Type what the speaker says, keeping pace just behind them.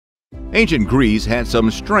Ancient Greece had some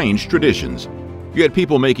strange traditions. You had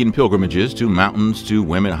people making pilgrimages to mountains, to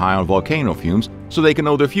women high on volcano fumes so they could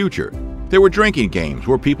know their future. There were drinking games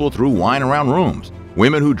where people threw wine around rooms,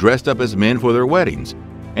 women who dressed up as men for their weddings,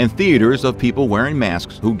 and theaters of people wearing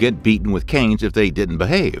masks who get beaten with canes if they didn't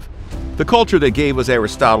behave. The culture that gave us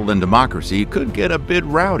Aristotle and democracy could get a bit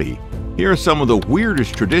rowdy. Here are some of the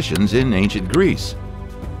weirdest traditions in ancient Greece.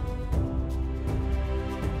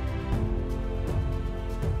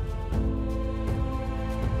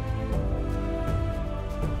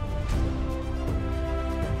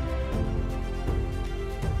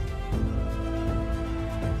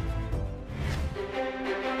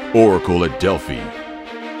 Oracle at Delphi.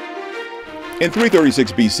 In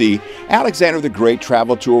 336 BC, Alexander the Great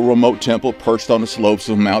traveled to a remote temple perched on the slopes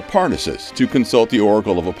of Mount Parnassus to consult the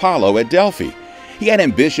oracle of Apollo at Delphi. He had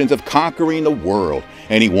ambitions of conquering the world,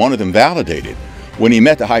 and he wanted them validated. When he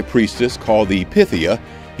met the high priestess called the Pythia,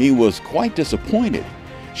 he was quite disappointed.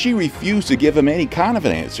 She refused to give him any kind of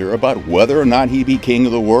an answer about whether or not he'd be king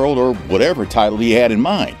of the world or whatever title he had in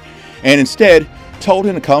mind, and instead told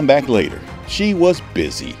him to come back later. She was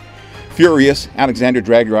busy. Furious, Alexander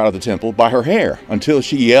dragged her out of the temple by her hair until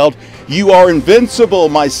she yelled, "You are invincible,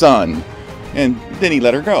 my son!" And then he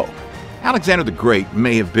let her go. Alexander the Great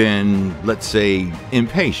may have been, let's say,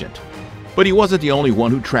 impatient. But he wasn't the only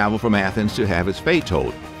one who traveled from Athens to have his fate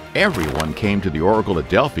told. Everyone came to the oracle at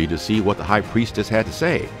Delphi to see what the high priestess had to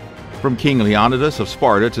say. From King Leonidas of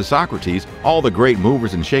Sparta to Socrates, all the great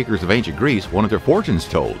movers and shakers of ancient Greece wanted their fortunes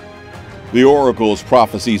told. The oracle's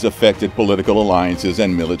prophecies affected political alliances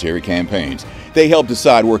and military campaigns. They helped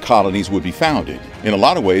decide where colonies would be founded. In a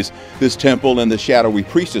lot of ways, this temple and the shadowy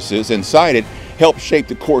priestesses inside it helped shape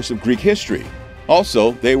the course of Greek history.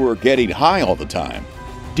 Also, they were getting high all the time.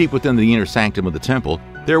 Deep within the inner sanctum of the temple,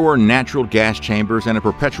 there were natural gas chambers and a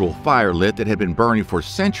perpetual fire lit that had been burning for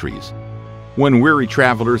centuries. When weary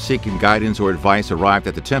travelers seeking guidance or advice arrived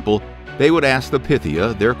at the temple, they would ask the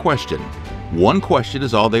Pythia their question. One question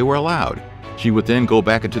is all they were allowed. She would then go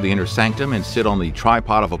back into the inner sanctum and sit on the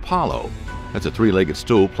tripod of Apollo. That's a three-legged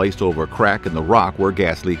stool placed over a crack in the rock where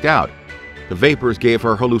gas leaked out. The vapors gave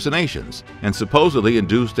her hallucinations and supposedly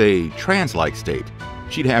induced a trance-like state.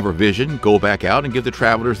 She'd have her vision, go back out, and give the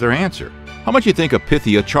travelers their answer. How much do you think a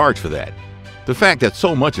Pythia charged for that? The fact that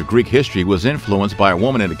so much of Greek history was influenced by a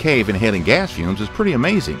woman in a cave inhaling gas fumes is pretty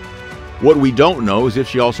amazing. What we don't know is if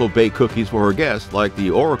she also baked cookies for her guests, like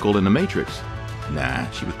the Oracle in The Matrix. Nah,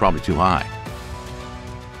 she was probably too high.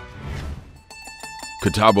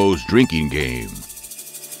 Katabo's drinking game.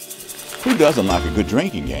 Who doesn't like a good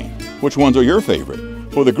drinking game? Which ones are your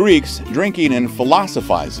favorite? For the Greeks, drinking and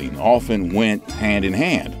philosophizing often went hand in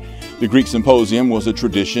hand. The Greek symposium was a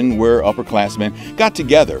tradition where upperclassmen got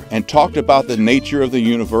together and talked about the nature of the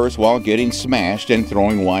universe while getting smashed and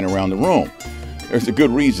throwing wine around the room. There's a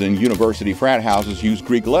good reason university frat houses use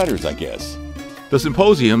Greek letters, I guess. The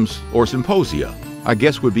symposiums, or symposia, I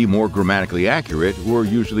guess would be more grammatically accurate, were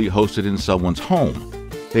usually hosted in someone's home.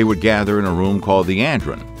 They would gather in a room called the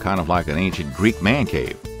andron, kind of like an ancient Greek man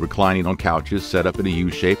cave, reclining on couches set up in a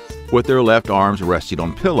U-shape with their left arms resting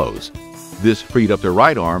on pillows. This freed up their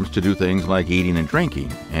right arms to do things like eating and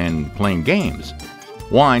drinking, and playing games.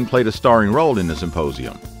 Wine played a starring role in the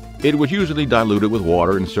symposium. It was usually diluted with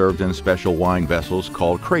water and served in special wine vessels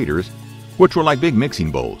called craters, which were like big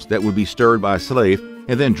mixing bowls that would be stirred by a slave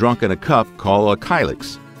and then drunk in a cup called a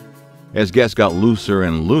kylix. As guests got looser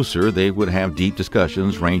and looser, they would have deep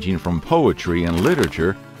discussions ranging from poetry and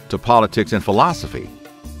literature to politics and philosophy.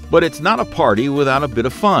 But it's not a party without a bit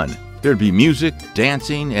of fun. There'd be music,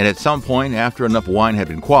 dancing, and at some point, after enough wine had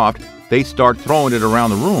been quaffed, they'd start throwing it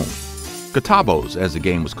around the room. Katabos, as the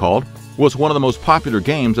game was called, was one of the most popular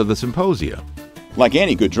games of the symposia. Like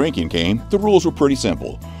any good drinking game, the rules were pretty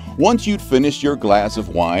simple. Once you'd finished your glass of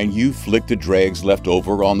wine, you flicked the dregs left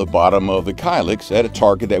over on the bottom of the kylix at a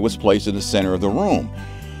target that was placed in the center of the room.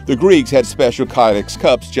 The Greeks had special kylix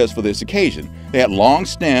cups just for this occasion. They had long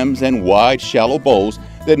stems and wide, shallow bowls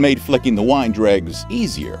that made flicking the wine dregs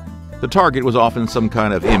easier. The target was often some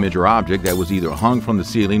kind of image or object that was either hung from the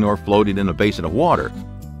ceiling or floated in a basin of water.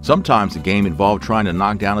 Sometimes the game involved trying to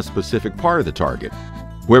knock down a specific part of the target.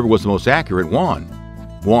 Whoever was the most accurate won.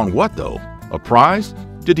 Won what, though? A prize?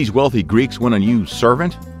 Did these wealthy Greeks win a new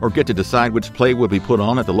servant, or get to decide which play would be put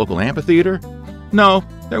on at the local amphitheater? No,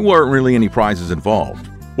 there weren't really any prizes involved.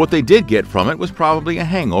 What they did get from it was probably a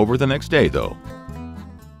hangover the next day, though.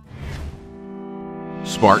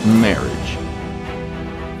 Spartan marriage.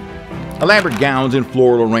 Elaborate gowns and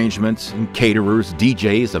floral arrangements, and caterers,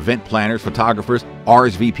 DJs, event planners, photographers,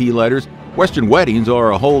 RSVP letters, Western weddings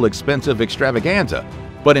are a whole expensive extravaganza.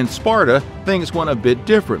 But in Sparta, things went a bit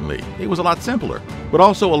differently. It was a lot simpler, but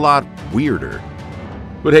also a lot weirder.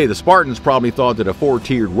 But hey, the Spartans probably thought that a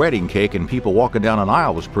 4-tiered wedding cake and people walking down an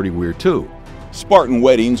aisle was pretty weird too. Spartan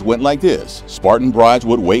weddings went like this. Spartan brides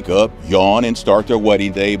would wake up, yawn, and start their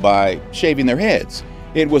wedding day by shaving their heads.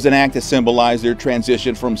 It was an act that symbolized their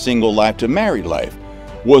transition from single life to married life.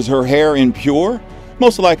 Was her hair impure?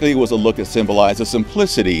 Most likely it was a look that symbolized a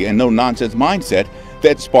simplicity and no-nonsense mindset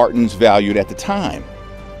that Spartans valued at the time.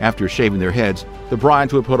 After shaving their heads, the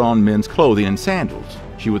brides would put on men's clothing and sandals.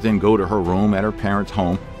 She would then go to her room at her parents'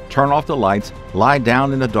 home, turn off the lights, lie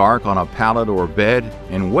down in the dark on a pallet or bed,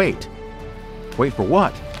 and wait. Wait for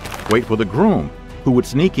what? Wait for the groom, who would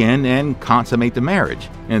sneak in and consummate the marriage,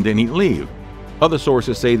 and then he'd leave. Other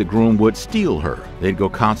sources say the groom would steal her. They'd go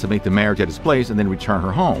consummate the marriage at his place and then return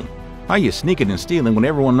her home. How are you sneaking and stealing when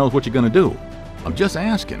everyone knows what you're going to do? I'm just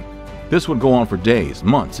asking. This would go on for days,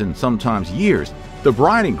 months, and sometimes years. The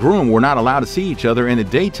bride and groom were not allowed to see each other in the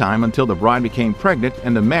daytime until the bride became pregnant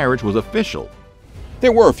and the marriage was official.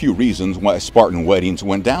 There were a few reasons why Spartan weddings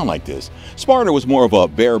went down like this. Sparta was more of a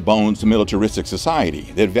bare-bones militaristic society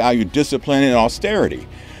that valued discipline and austerity.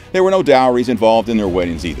 There were no dowries involved in their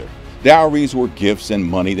weddings either. Dowries were gifts and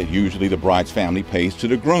money that usually the bride's family pays to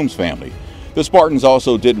the groom's family. The Spartans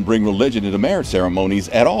also didn't bring religion into marriage ceremonies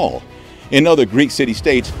at all. In other Greek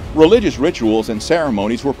city-states, religious rituals and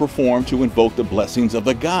ceremonies were performed to invoke the blessings of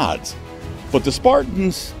the gods. But the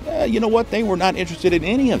Spartans, you know what, they were not interested in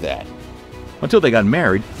any of that. Until they got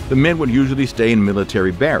married, the men would usually stay in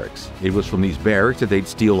military barracks. It was from these barracks that they'd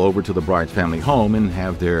steal over to the bride's family home and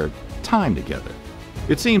have their time together.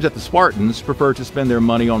 It seems that the Spartans preferred to spend their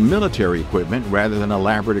money on military equipment rather than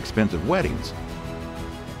elaborate, expensive weddings.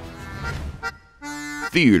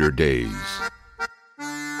 Theater days.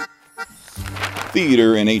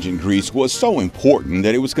 Theater in ancient Greece was so important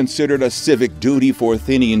that it was considered a civic duty for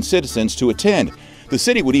Athenian citizens to attend. The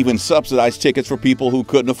city would even subsidize tickets for people who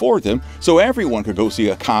couldn't afford them, so everyone could go see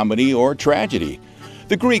a comedy or a tragedy.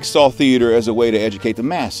 The Greeks saw theater as a way to educate the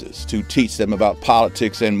masses, to teach them about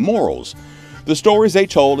politics and morals. The stories they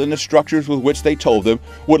told and the structures with which they told them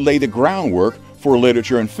would lay the groundwork for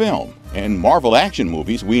literature and film, and Marvel action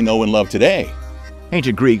movies we know and love today.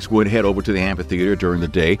 Ancient Greeks would head over to the amphitheater during the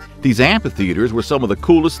day. These amphitheaters were some of the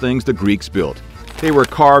coolest things the Greeks built. They were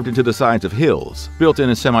carved into the sides of hills, built in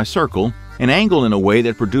a semicircle, and angled in a way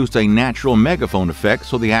that produced a natural megaphone effect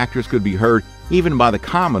so the actors could be heard even by the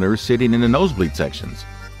commoners sitting in the nosebleed sections.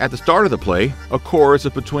 At the start of the play, a chorus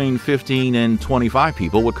of between 15 and 25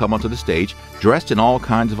 people would come onto the stage dressed in all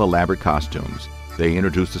kinds of elaborate costumes. They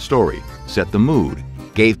introduced the story, set the mood,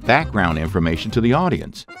 gave background information to the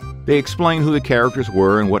audience. They explained who the characters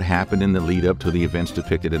were and what happened in the lead-up to the events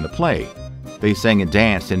depicted in the play. They sang and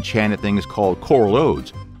danced and chanted things called choral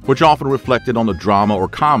odes, which often reflected on the drama or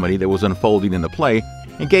comedy that was unfolding in the play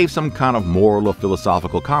and gave some kind of moral or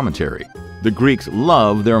philosophical commentary. The Greeks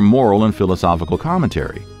loved their moral and philosophical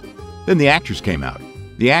commentary. Then the actors came out.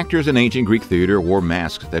 The actors in ancient Greek theater wore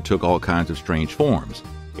masks that took all kinds of strange forms.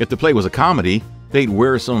 If the play was a comedy, they'd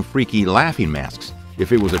wear some freaky laughing masks.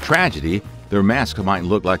 If it was a tragedy, their mask might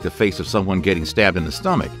look like the face of someone getting stabbed in the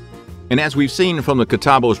stomach. And as we've seen from the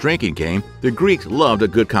Katabos drinking game, the Greeks loved a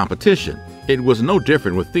good competition. It was no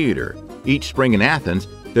different with theater. Each spring in Athens,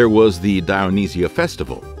 there was the Dionysia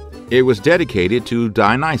festival. It was dedicated to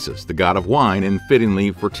Dionysus, the god of wine, and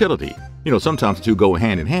fittingly fertility. You know, sometimes the two go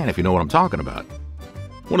hand in hand if you know what I'm talking about.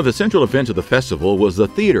 One of the central events of the festival was the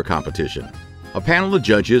theater competition. A panel of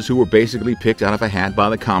judges who were basically picked out of a hat by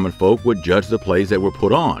the common folk would judge the plays that were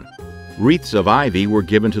put on. Wreaths of ivy were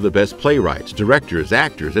given to the best playwrights, directors,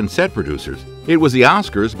 actors, and set producers. It was the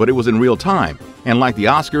Oscars, but it was in real time. And like the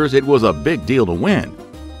Oscars, it was a big deal to win.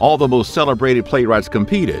 All the most celebrated playwrights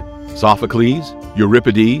competed: Sophocles,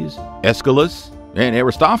 Euripides, Aeschylus, and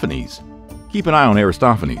Aristophanes. Keep an eye on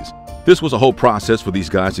Aristophanes. This was a whole process for these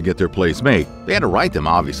guys to get their plays made. They had to write them,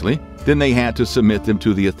 obviously. Then they had to submit them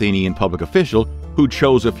to the Athenian public official, who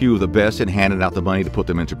chose a few of the best and handed out the money to put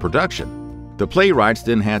them into production. The playwrights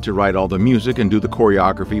then had to write all the music and do the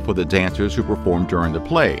choreography for the dancers who performed during the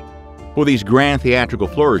play. For these grand theatrical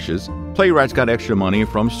flourishes, playwrights got extra money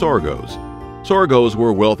from sorgos. Sorgos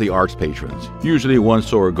were wealthy arts patrons. Usually one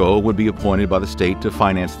sorgo would be appointed by the state to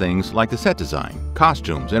finance things like the set design,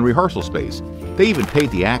 costumes, and rehearsal space. They even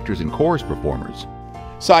paid the actors and chorus performers.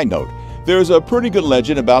 Side note, there's a pretty good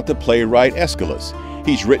legend about the playwright Aeschylus.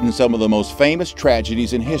 He's written some of the most famous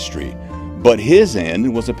tragedies in history, but his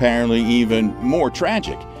end was apparently even more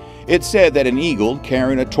tragic. It's said that an eagle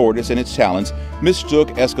carrying a tortoise in its talons mistook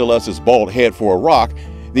Aeschylus's bald head for a rock.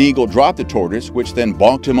 The eagle dropped the tortoise, which then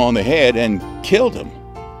bonked him on the head and killed him.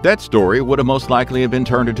 That story would have most likely have been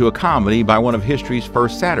turned into a comedy by one of history's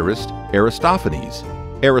first satirists, Aristophanes.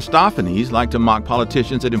 Aristophanes liked to mock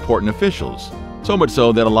politicians and important officials, so much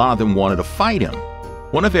so that a lot of them wanted to fight him.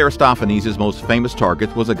 One of Aristophanes' most famous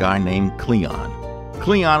targets was a guy named Cleon.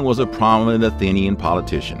 Cleon was a prominent Athenian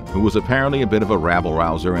politician who was apparently a bit of a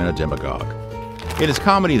rabble-rouser and a demagogue. In his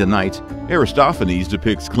comedy The Knights, Aristophanes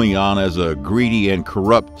depicts Cleon as a greedy and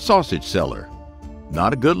corrupt sausage seller.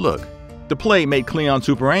 Not a good look. The play made Cleon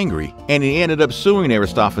super angry, and he ended up suing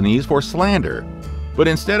Aristophanes for slander. But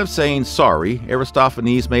instead of saying sorry,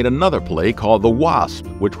 Aristophanes made another play called The Wasp,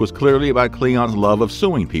 which was clearly about Cleon's love of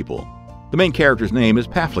suing people. The main character's name is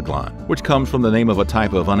Paphlagon, which comes from the name of a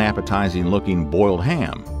type of unappetizing-looking boiled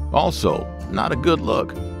ham. Also, not a good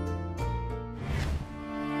look.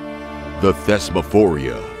 The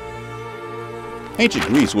Thesmophoria. Ancient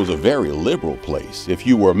Greece was a very liberal place if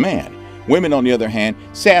you were a man. Women, on the other hand,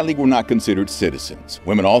 sadly were not considered citizens.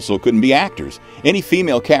 Women also couldn't be actors. Any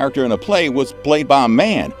female character in a play was played by a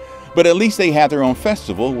man, but at least they had their own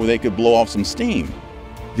festival where they could blow off some steam.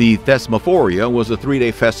 The Thesmophoria was a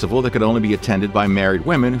 3-day festival that could only be attended by married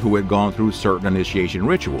women who had gone through certain initiation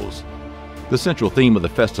rituals. The central theme of the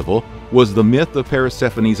festival was the myth of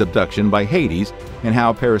Persephone's abduction by Hades and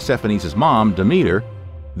how Persephone's mom, Demeter,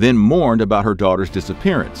 then mourned about her daughter's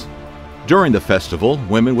disappearance. During the festival,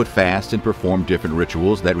 women would fast and perform different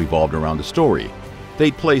rituals that revolved around the story.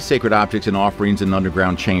 They'd place sacred objects and offerings in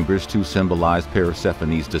underground chambers to symbolize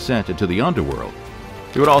Persephone's descent into the underworld.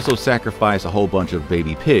 They would also sacrifice a whole bunch of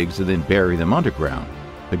baby pigs and then bury them underground.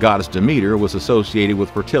 The goddess Demeter was associated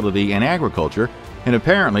with fertility and agriculture, and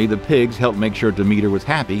apparently the pigs helped make sure Demeter was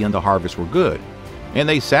happy and the harvests were good. And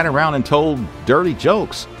they sat around and told dirty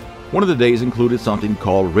jokes. One of the days included something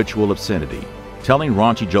called ritual obscenity. Telling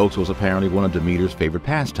raunchy jokes was apparently one of Demeter's favorite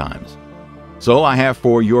pastimes. So I have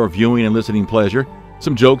for your viewing and listening pleasure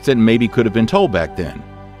some jokes that maybe could have been told back then.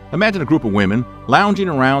 Imagine a group of women lounging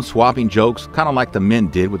around swapping jokes, kind of like the men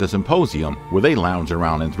did with the symposium where they lounged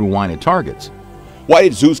around and threw wine at targets. Why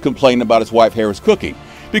did Zeus complain about his wife Hera's cooking?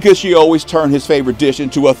 Because she always turned his favorite dish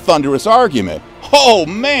into a thunderous argument. Oh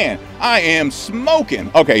man, I am smoking.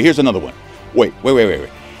 Okay, here's another one. Wait.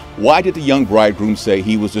 Why did the young bridegroom say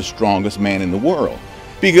he was the strongest man in the world?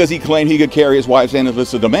 Because he claimed he could carry his wife's endless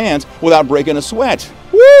list of demands without breaking a sweat.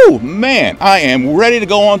 Woo, man, I am ready to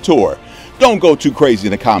go on tour. Don't go too crazy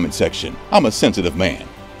in the comment section. I'm a sensitive man.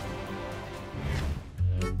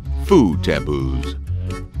 Food taboos.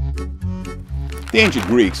 The ancient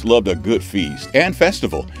Greeks loved a good feast and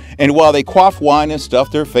festival, and while they quaffed wine and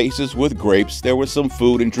stuffed their faces with grapes, there was some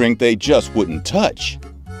food and drink they just wouldn't touch.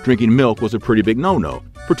 Drinking milk was a pretty big no-no,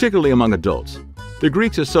 particularly among adults. The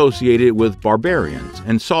Greeks associated it with barbarians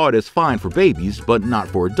and saw it as fine for babies, but not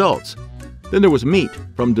for adults. Then there was meat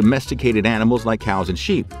from domesticated animals like cows and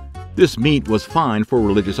sheep. This meat was fine for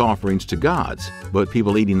religious offerings to gods, but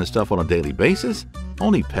people eating the stuff on a daily basis?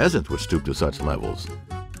 Only peasants would stoop to such levels.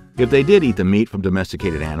 If they did eat the meat from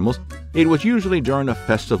domesticated animals, it was usually during a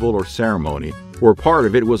festival or ceremony, where part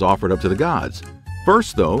of it was offered up to the gods.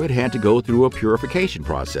 First, though, it had to go through a purification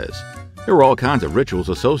process. There were all kinds of rituals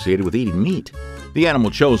associated with eating meat. The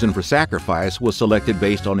animal chosen for sacrifice was selected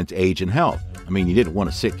based on its age and health. I mean, you didn't want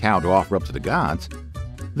a sick cow to offer up to the gods.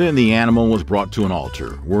 Then the animal was brought to an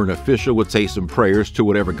altar, where an official would say some prayers to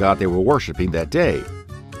whatever god they were worshiping that day.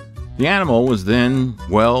 The animal was then,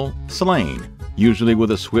 well, slain, usually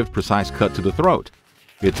with a swift, precise cut to the throat.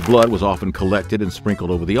 Its blood was often collected and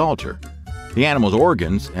sprinkled over the altar. The animal's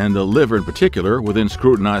organs, and the liver in particular, were then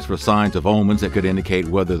scrutinized for signs of omens that could indicate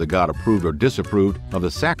whether the god approved or disapproved of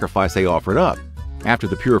the sacrifice they offered up. After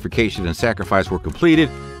the purification and sacrifice were completed,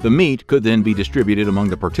 the meat could then be distributed among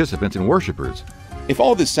the participants and worshippers. If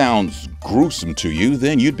all this sounds gruesome to you,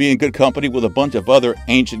 then you'd be in good company with a bunch of other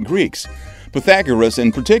ancient Greeks, Pythagoras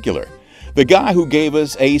in particular. The guy who gave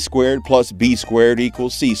us a squared plus b squared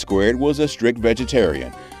equals c squared was a strict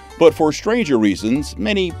vegetarian. But for stranger reasons,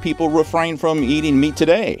 many people refrain from eating meat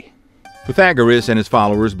today. Pythagoras and his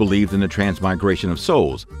followers believed in the transmigration of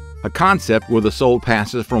souls, a concept where the soul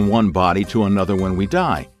passes from one body to another when we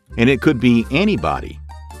die, and it could be anybody.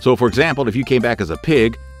 So for example, if you came back as a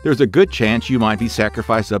pig, there's a good chance you might be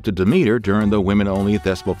sacrificed up to Demeter during the women-only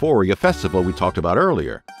Thesmophoria festival we talked about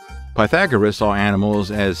earlier. Pythagoras saw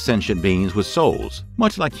animals as sentient beings with souls,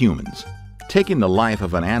 much like humans. Taking the life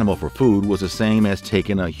of an animal for food was the same as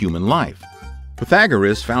taking a human life.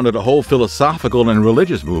 Pythagoras founded a whole philosophical and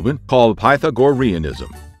religious movement called Pythagoreanism.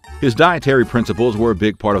 His dietary principles were a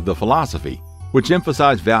big part of the philosophy, which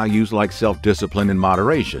emphasized values like self-discipline and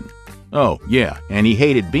moderation. Oh, yeah, and he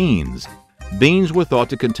hated beans. Beans were thought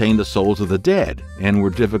to contain the souls of the dead and were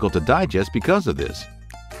difficult to digest because of this.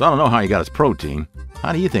 So I don't know how he got his protein.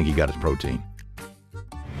 How do you think he got his protein?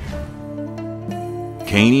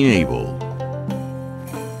 Cain and Abel.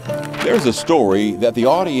 There's a story that the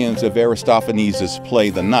audience of Aristophanes' play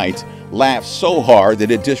The Knights laughed so hard that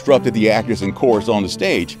it disrupted the actors and chorus on the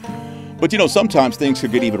stage. But sometimes things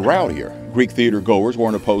could get even rowdier. Greek theater goers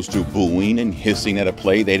weren't opposed to booing and hissing at a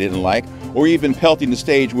play they didn't like, or even pelting the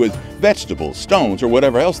stage with vegetables, stones, or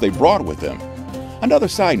whatever else they brought with them. Another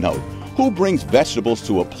side note, who brings vegetables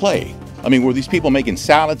to a play? I mean, were these people making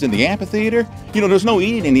salads in the amphitheater? There's no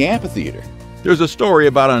eating in the amphitheater. There's a story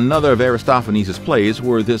about another of Aristophanes' plays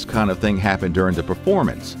where this kind of thing happened during the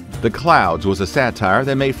performance. The Clouds was a satire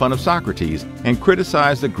that made fun of Socrates and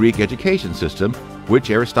criticized the Greek education system,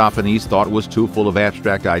 which Aristophanes thought was too full of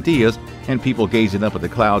abstract ideas and people gazing up at the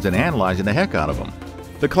clouds and analyzing the heck out of them.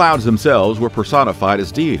 The clouds themselves were personified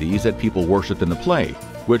as deities that people worshipped in the play,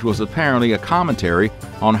 which was apparently a commentary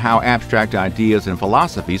on how abstract ideas and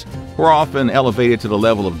philosophies were often elevated to the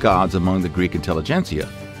level of gods among the Greek intelligentsia.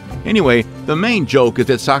 Anyway, the main joke is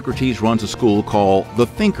that Socrates runs a school called the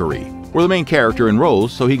Thinkery, where the main character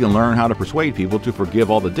enrolls so he can learn how to persuade people to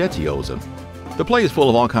forgive all the debts he owes them. The play is full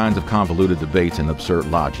of all kinds of convoluted debates and absurd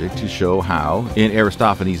logic to show how, in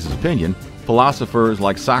Aristophanes' opinion, philosophers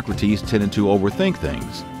like Socrates tended to overthink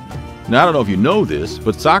things. Now, I don't know if you know this,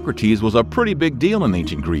 but Socrates was a pretty big deal in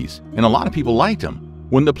ancient Greece, and a lot of people liked him.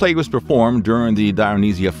 When the play was performed during the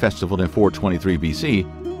Dionysia festival in 423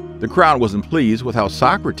 BC, the crowd wasn't pleased with how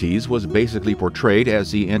Socrates was basically portrayed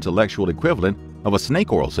as the intellectual equivalent of a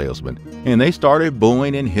snake oil salesman, and they started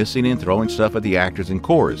booing and hissing and throwing stuff at the actors in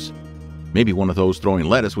chorus. Maybe one of those throwing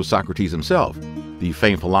lettuce was Socrates himself. The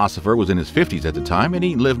famed philosopher was in his 50s at the time, and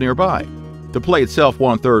he lived nearby. The play itself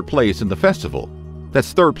won third place in the festival.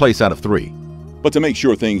 That's third place out of 3. But to make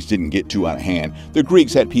sure things didn't get too out of hand, the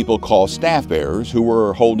Greeks had people called staff bearers who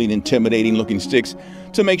were holding intimidating-looking sticks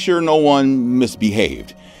to make sure no one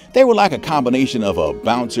misbehaved. They were like a combination of a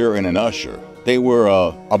bouncer and an usher. They were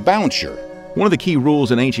a bouncer. One of the key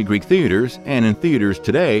rules in ancient Greek theaters, and in theaters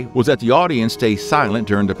today, was that the audience stay silent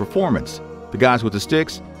during the performance. The guys with the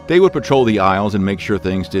sticks, they would patrol the aisles and make sure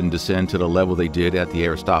things didn't descend to the level they did at the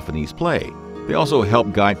Aristophanes play. They also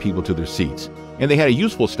helped guide people to their seats, and they had a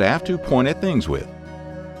useful staff to point at things with.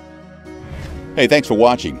 Hey, thanks for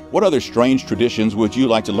watching. What other strange traditions would you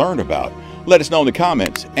like to learn about? Let us know in the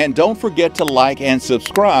comments, and don't forget to like and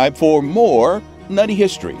subscribe for more Nutty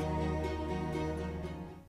History.